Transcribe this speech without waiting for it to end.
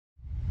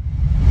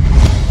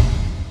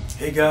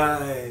Hey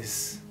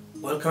guys,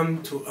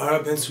 welcome to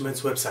Arab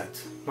Instruments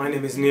website. My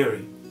name is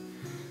Niri,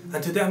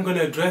 and today I'm going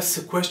to address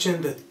a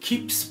question that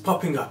keeps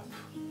popping up.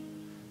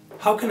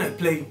 How can I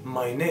play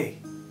Niri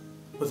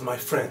with my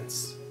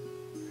friends,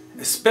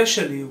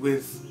 especially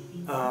with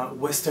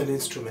Western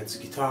instruments,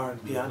 guitar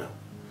and piano?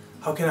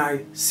 How can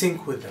I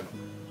sync with them?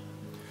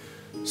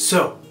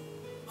 So,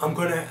 I'm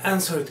going to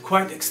answer it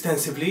quite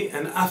extensively,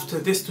 and after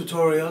this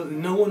tutorial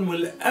no one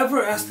will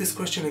ever ask this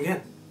question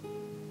again.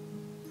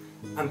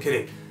 I'm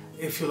kidding.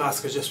 If you'll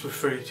ask, I just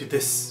refer you to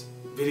this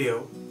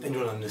video and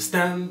you'll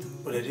understand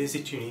what it is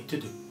that you need to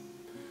do.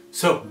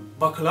 So,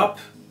 buckle up.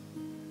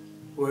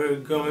 We're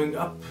going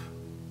up.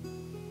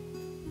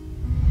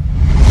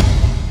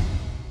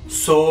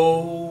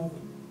 So,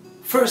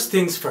 first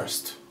things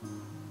first.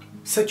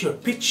 Set your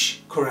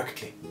pitch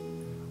correctly.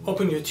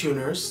 Open your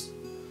tuners.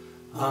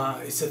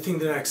 It's a thing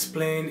that I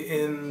explained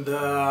in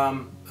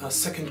the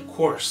second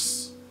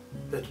course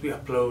that we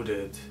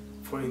uploaded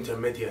for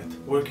intermediate,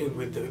 working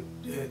with the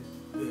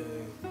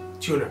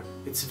tuner.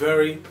 It's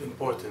very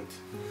important.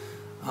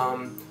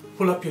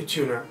 Pull up your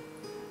tuner,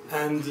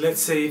 and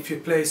let's say if you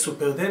play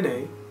super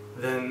dene,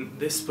 then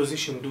this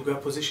position, duga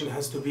position,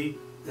 has to be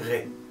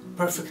re,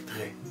 perfect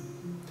re.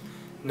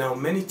 Now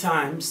many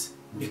times,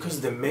 because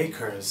the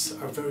makers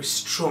are very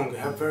strong,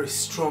 have very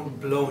strong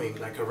blowing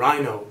like a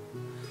rhino,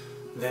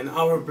 then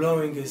our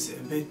blowing is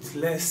a bit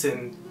less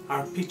and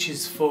our pitch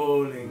is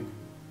falling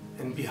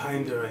and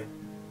behind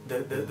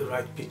the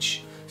right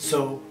pitch.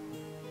 So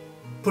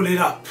pull it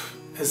up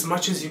as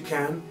much as you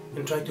can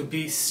and try to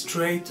be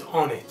straight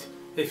on it.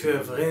 If you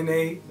have re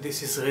ne,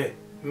 this is re.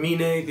 Mi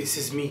ne, this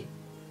is mi.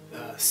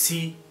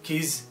 Si,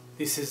 keys,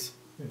 this is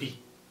B.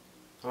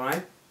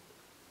 Alright?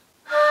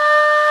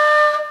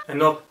 And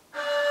not.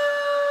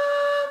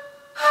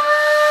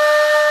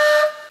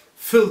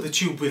 Fill the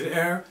tube with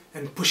air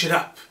and push it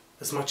up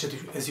as much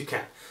as you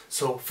can.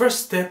 So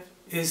first step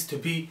is to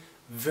be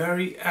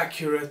very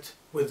accurate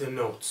with the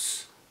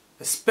notes,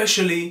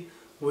 especially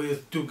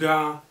with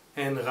duga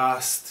and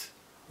rast,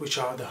 which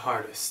are the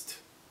hardest.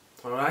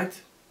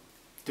 Alright?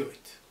 Do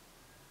it.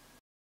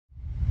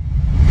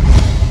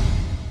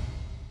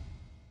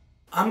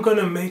 I'm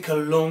gonna make a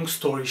long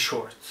story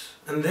short,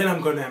 and then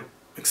I'm gonna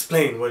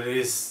explain what it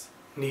is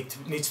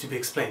needs to be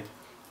explained.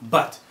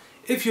 But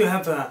if you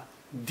have a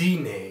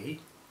dine,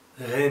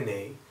 re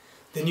ne,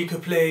 then you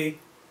can play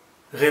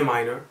re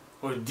minor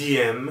or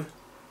DM.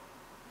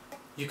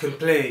 You can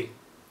play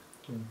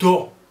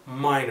do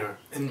minor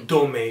and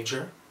do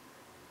major.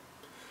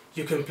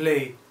 You can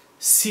play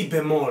si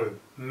bemol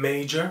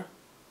major,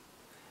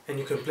 and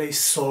you can play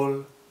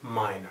sol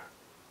minor.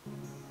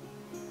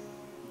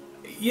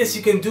 Yes,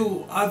 you can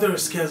do other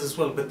scales as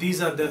well, but these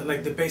are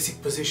the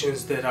basic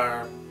positions that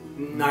are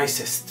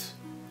nicest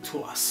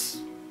to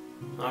us.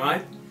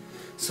 Alright?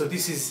 So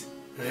this is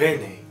re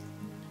ne,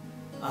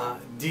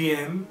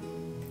 DM,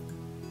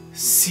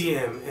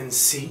 CM and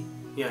C,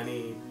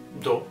 yani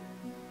do,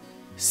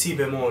 si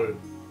bemol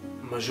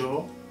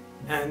major,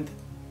 and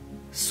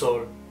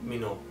sol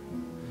minor.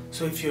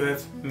 So if you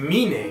have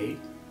mi ne,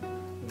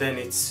 then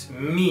it's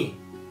mi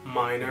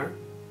minor,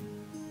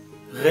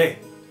 re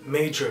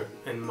major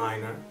and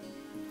minor,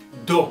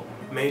 do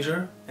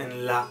major,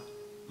 and la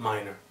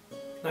minor.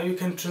 Now you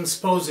can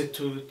transpose it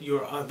to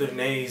your other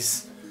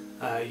nes,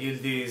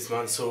 yildiz,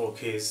 manso,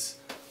 keys,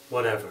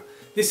 whatever.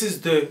 This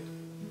is the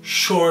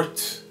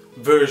short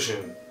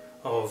version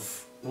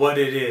of what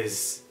it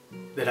is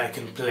that I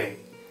can play.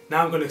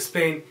 Now I'm going to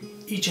explain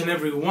each and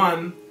every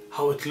one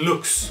how it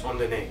looks on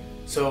the name.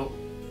 So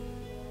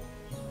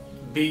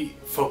be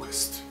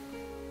focused.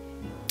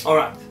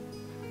 Alright,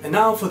 and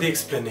now for the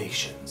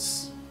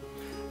explanations.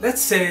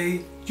 Let's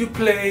say you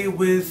play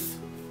with,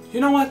 you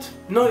know what,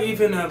 not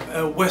even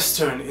a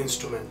Western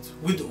instrument,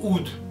 with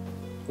oud,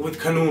 with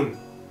kanun.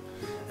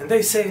 And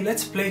they say,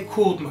 let's play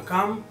kurd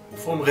makam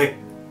from re.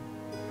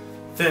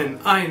 Then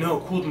I know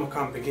kurd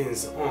makam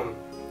begins on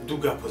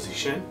duga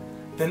position.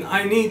 Then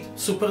I need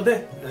super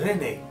de, re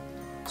ne.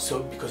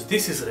 So because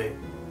this is re,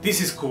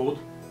 this is kurd,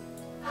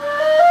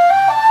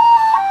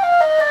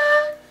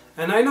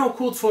 and I know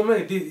kurd from me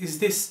is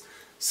this.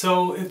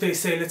 So if they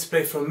say let's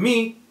play from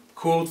mi,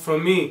 kurd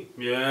from mi,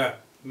 yeah,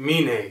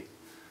 mi ne.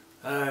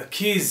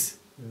 Keys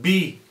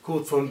B,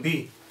 kurd from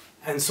B,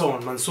 and so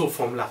on, mansur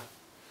from la.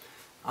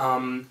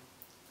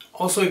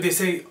 Also if they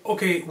say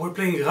okay, we're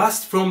playing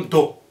rast from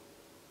do.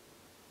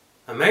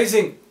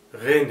 Amazing,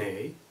 re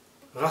ne,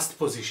 rast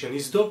position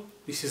is do,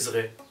 this is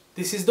re,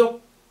 this is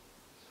do.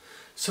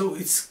 So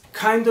it's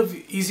kind of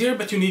easier,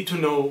 but you need to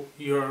know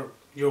your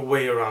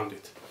way around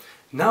it.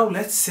 Now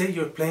let's say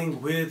you're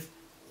playing with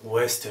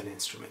Western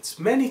instruments.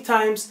 Many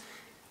times,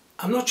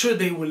 I'm not sure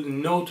they will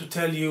know to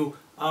tell you,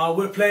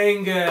 we're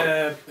playing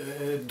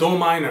do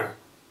minor.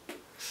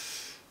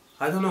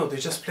 I don't know, they're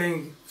just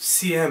playing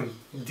CM,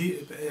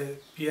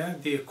 yeah,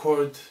 the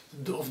chord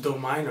of do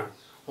minor,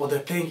 or they're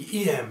playing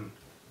EM.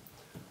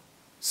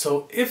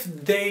 So if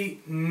they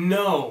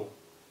know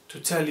to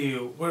tell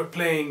you we're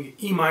playing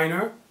E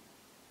minor,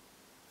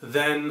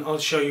 then I'll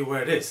show you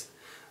where it is.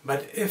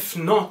 But if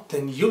not,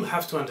 then you'll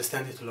have to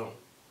understand it alone.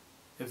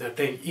 If they're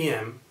playing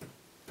EM,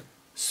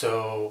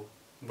 so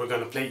we're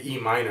going to play E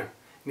minor.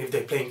 And if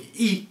they're playing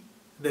E,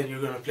 then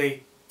you're going to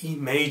play E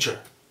major.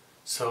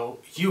 So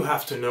you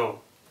have to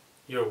know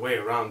your way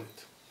around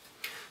it.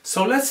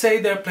 So let's say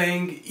they're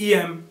playing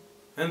EM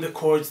and the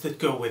chords that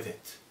go with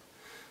it.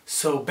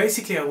 So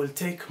basically I will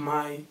take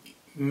my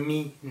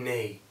Mi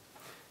Ne,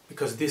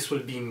 because this will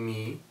be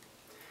Mi.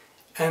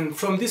 And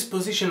from this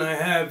position I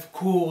have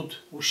Kurd,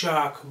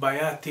 Ushak,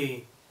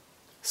 Bayati,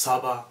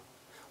 Saba,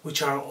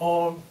 which are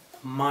all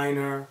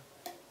minor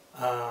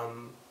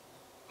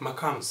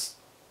makams.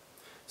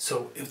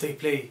 So if they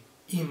play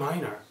E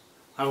minor,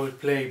 I will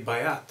play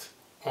Bayat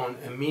on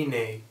a Mi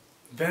Ne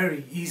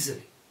very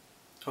easily.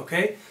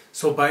 Okay?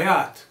 So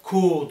Bayat,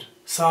 Kurd,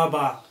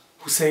 Saba,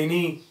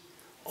 Husseini,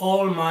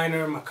 all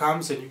minor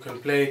makams, and you can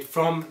play it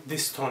from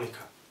this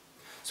tonica.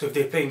 So if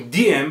they're playing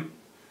DM,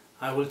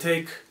 I will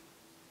take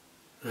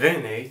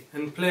Re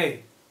and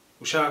play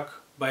Ushak,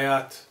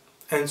 Bayat,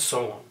 and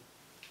so on.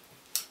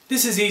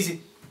 This is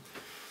easy.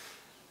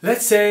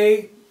 Let's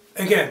say,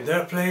 again,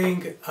 they're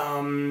playing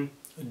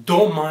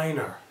Do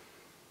minor,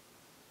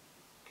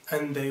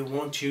 and they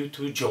want you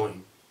to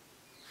join.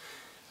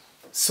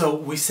 So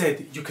we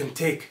said you can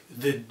take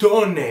the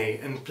Do Ne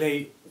and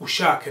play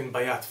Ushak and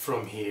Bayat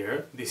from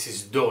here. This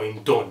is Do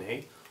in Do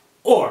Ne.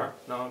 Or,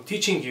 now I'm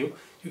teaching you,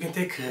 you can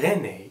take Re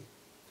Ne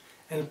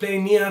and play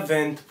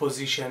Nihavent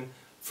position.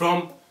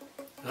 From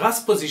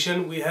Ras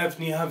position we have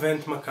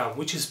Nihavent Makam,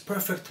 which is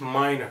perfect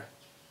minor.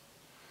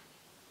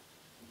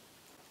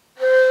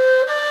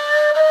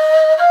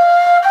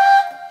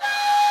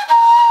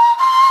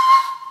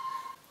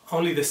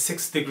 Only the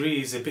 6th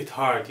degree is a bit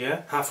hard,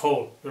 yeah? Half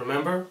whole,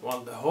 remember?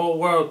 Well, the whole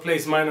world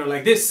plays minor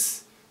like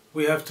this.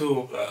 We have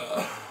to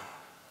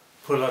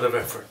put a lot of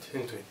effort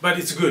into it. But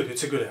it's good,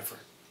 it's a good effort.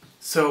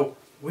 So,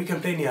 we can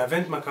play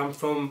Nihavent Makam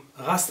from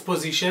Rast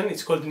position,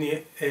 it's called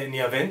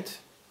Nihavent.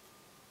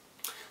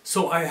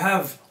 So I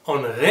have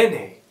on Re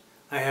Ne,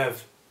 I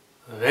have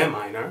Re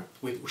minor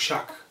with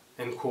Ushak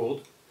and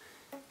Kurd.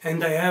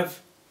 And I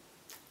have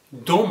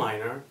Do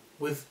minor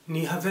with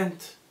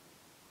Nihavent.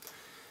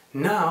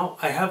 Now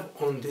I have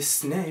on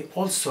this Ne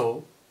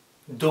also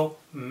Do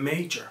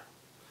major,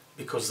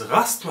 because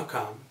Rast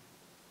Makam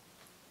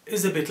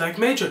is a bit like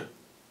major.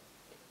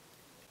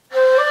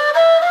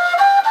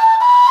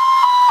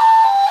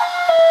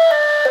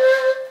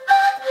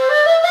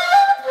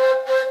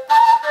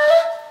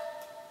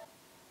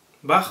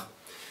 Bach.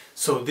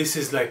 So this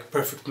is like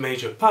perfect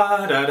major.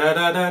 Pa da da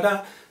da da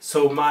da.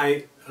 So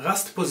my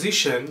Rast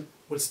position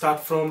will start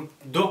from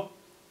Do,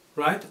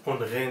 right? On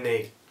Re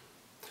Ne.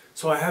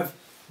 So I have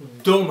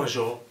Do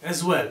major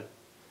as well.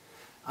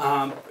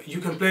 You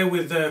can play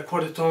with the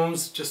quarter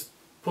tones, just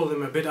pull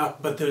them a bit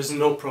up, but there's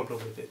no problem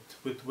with it,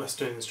 with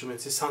Western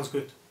instruments. It sounds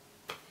good.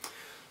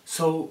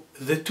 So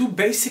the two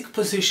basic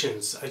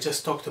positions I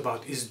just talked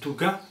about is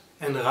Duga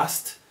and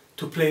Rast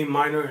to play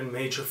minor and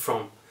major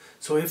from.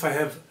 So if I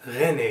have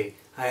Re Ne,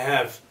 I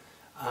have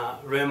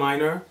Re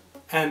minor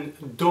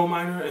and Do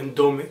minor and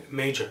Do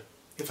major.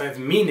 If I have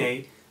Mi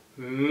Ne,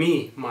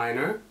 Mi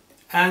minor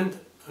and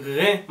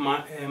Re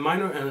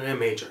minor and Re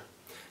major.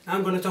 Now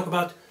I'm going to talk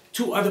about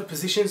two other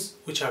positions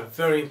which are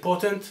very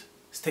important.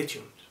 Stay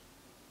tuned.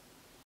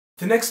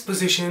 The next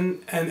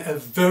position, and a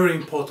very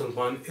important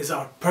one, is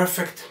our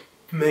perfect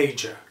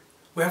major.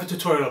 We have a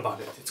tutorial about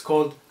it. It's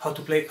called How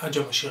to Play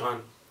Ajam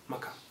Shiran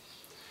Makam.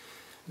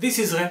 This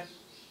is Re,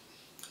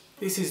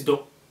 this is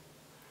Do.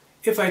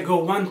 If I go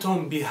one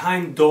tone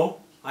behind Do,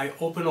 I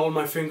open all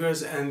my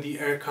fingers and the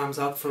air comes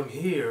out from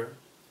here.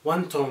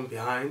 One tone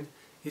behind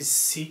is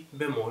Si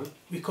bemol.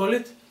 We call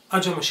it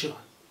Ajam Shiran.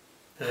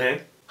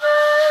 Re,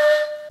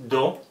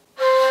 Do,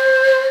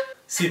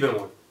 Si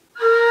bemol.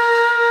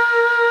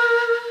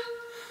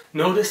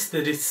 Notice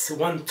that it's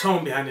one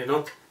tone behind it,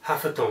 not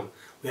half a tone.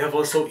 We have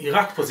also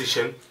Iraq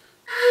position,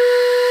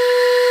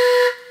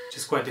 which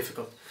is quite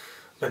difficult.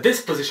 But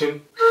this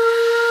position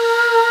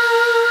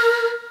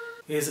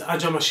is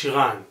Ajam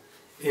Shiran.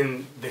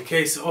 In the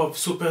case of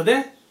Super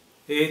D,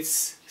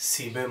 it's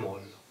Si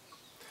bemol.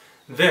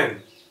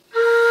 Then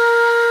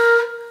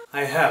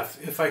I have,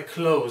 if I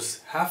close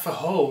half a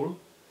hole,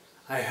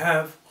 I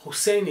have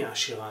Husseini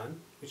Ashiran,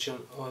 which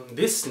on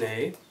this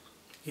Ne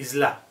is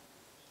La.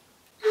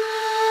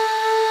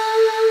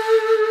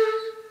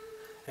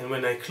 And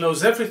when I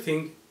close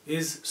everything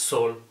is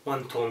Sol,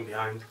 one tone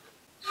behind.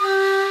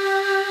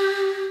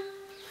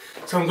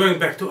 So I'm going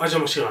back to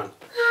Ajam Shiran.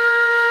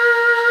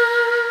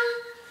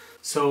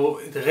 So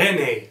Re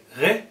Ne,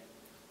 Re,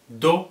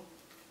 Do,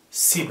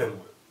 Si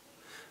bemol.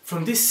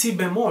 From this Si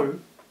bemol,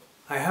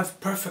 I have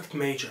perfect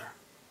major.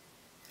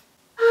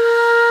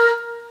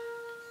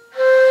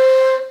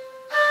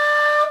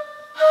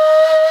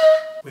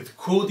 With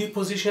Kurdi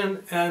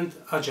position and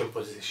Ajam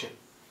position.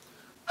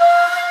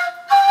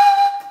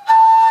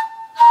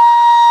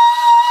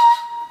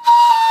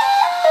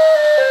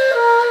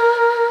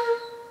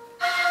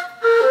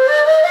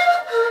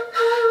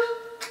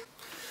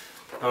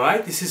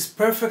 Alright, this is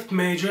perfect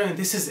major, and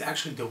this is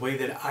actually the way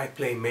that I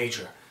play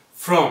major.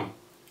 from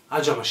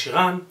Aja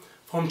Mashiran,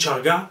 from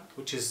Charga,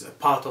 which is a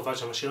part of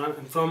Aja Mashiran,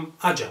 and from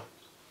Aja.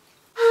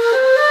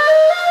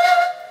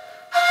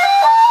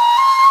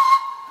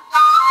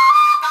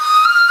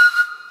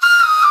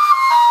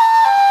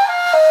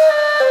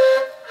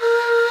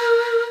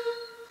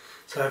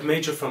 So I have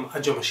major from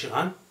Aja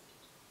Mashiran,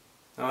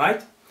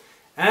 alright?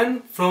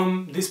 And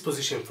from this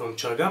position, from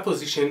Charga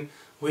position,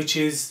 which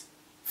is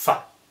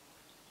Fa.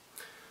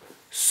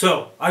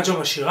 So, Aja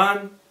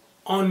Mashiran,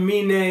 on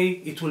Mi Ne,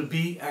 it will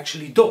be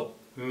actually Do.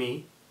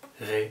 Mi,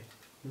 Re,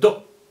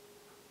 Do.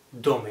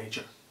 Do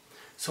major.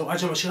 So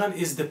Aja Mashiran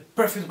is the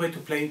perfect way to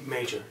play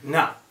major.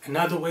 Now,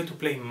 another way to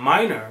play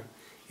minor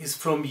is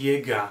from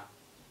Yega.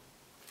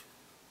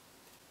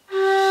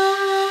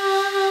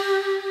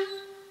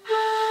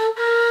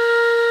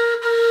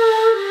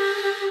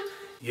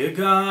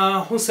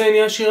 Yega, Hussein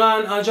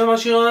Yashiran, Aja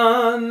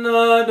Mashiran,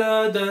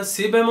 da da,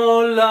 Si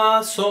bemol,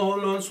 La,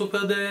 Sol, on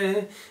super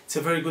de. It's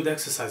a very good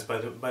exercise, by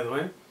the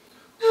way.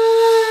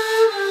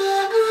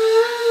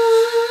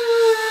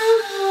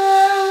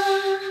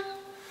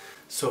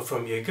 So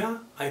from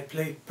Yega, I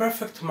play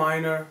perfect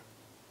minor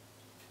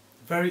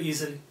very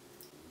easily.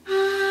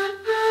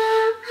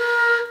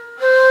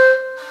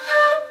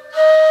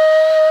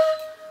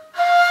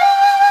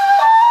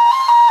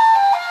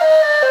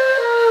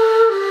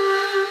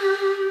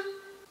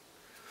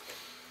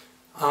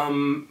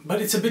 But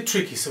it's a bit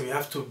tricky, so you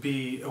have to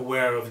be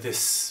aware of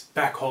this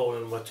back hole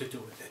and what to do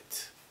with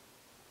it.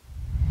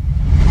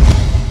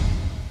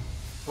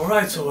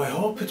 Alright, so I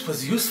hope it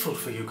was useful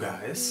for you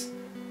guys.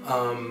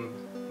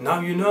 Now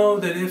you know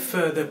that if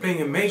they're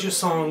playing a major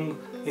song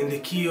in the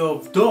key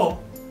of Do,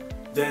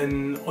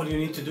 then all you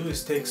need to do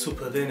is take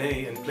Super De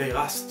Ne and play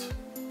Rast.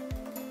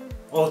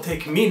 Or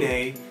take Mi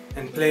Ne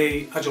and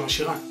play Aja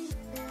Mashiran.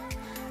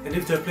 And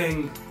if they're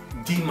playing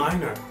D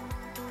minor,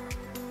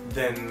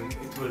 then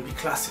it will be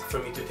classic for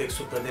me to take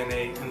Super De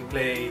Ne and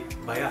play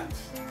Bayat.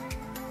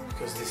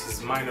 Because this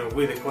is minor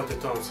with a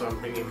quadratone, so I'm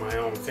bringing my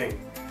own thing.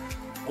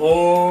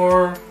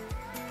 Or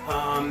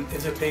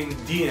if they're playing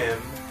DM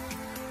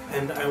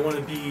and I want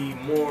to be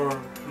more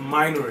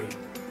minory,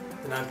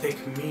 then I'll take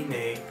Mi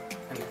Ne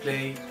and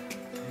play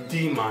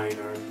D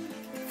minor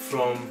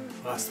from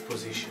Rast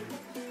position.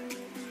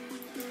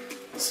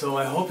 So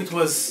I hope it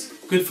was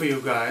good for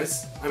you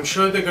guys. I'm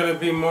sure there are going to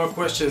be more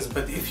questions,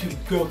 but if you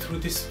go through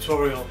this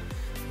tutorial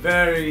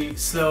very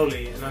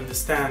slowly and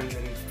understand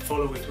and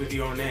follow it with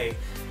your Ne,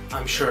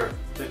 I'm sure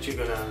that you're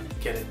gonna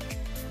get it.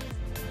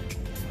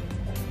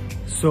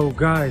 So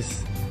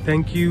guys,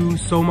 thank you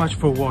so much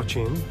for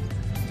watching.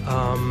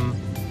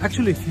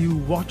 Actually, if you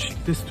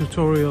watched this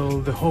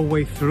tutorial the whole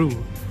way through,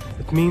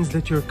 it means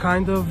that you're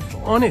kind of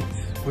on it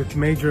with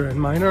major and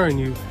minor, and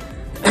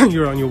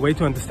you're on your way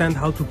to understand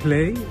how to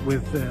play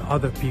with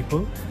other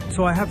people.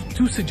 So I have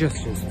two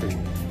suggestions for you.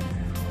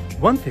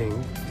 One thing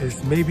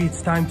is maybe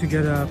it's time to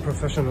get a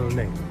professional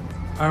name.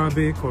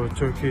 Arabic or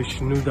Turkish,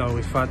 Nuda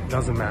or Rifat,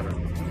 doesn't matter.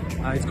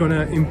 It's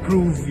gonna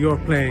improve your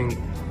playing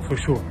for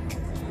sure.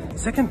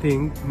 Second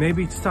thing,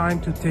 maybe it's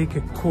time to take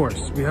a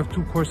course. We have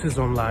two courses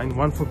online,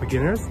 one for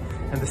beginners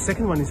and the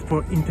second one is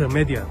for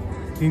intermediate.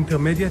 The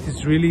intermediate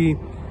is really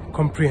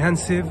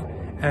comprehensive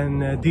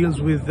and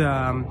deals with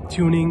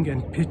tuning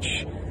and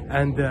pitch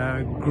and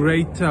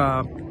great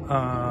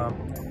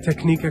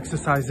technique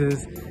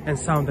exercises and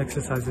sound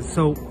exercises.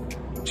 So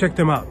check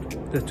them out,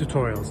 the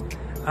tutorials.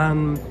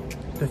 And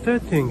the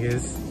third thing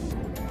is,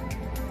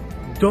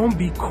 don't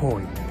be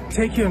coy.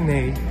 Take your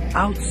Ne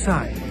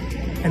outside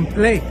and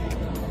play.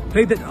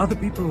 Play that other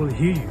people will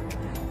hear you.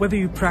 Whether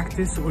you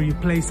practice or you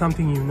play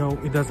something you know,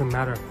 it doesn't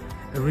matter.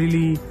 It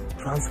really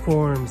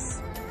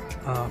transforms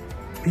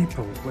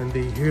people when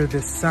they hear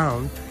this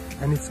sound,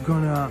 and it's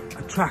gonna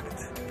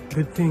attract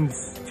good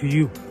things to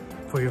you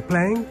for your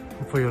playing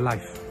and for your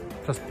life.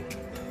 Trust me.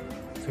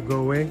 So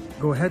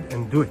go ahead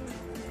and do it.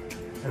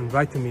 And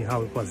write to me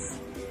how it was.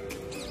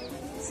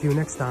 See you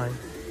next time.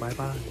 Bye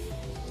bye.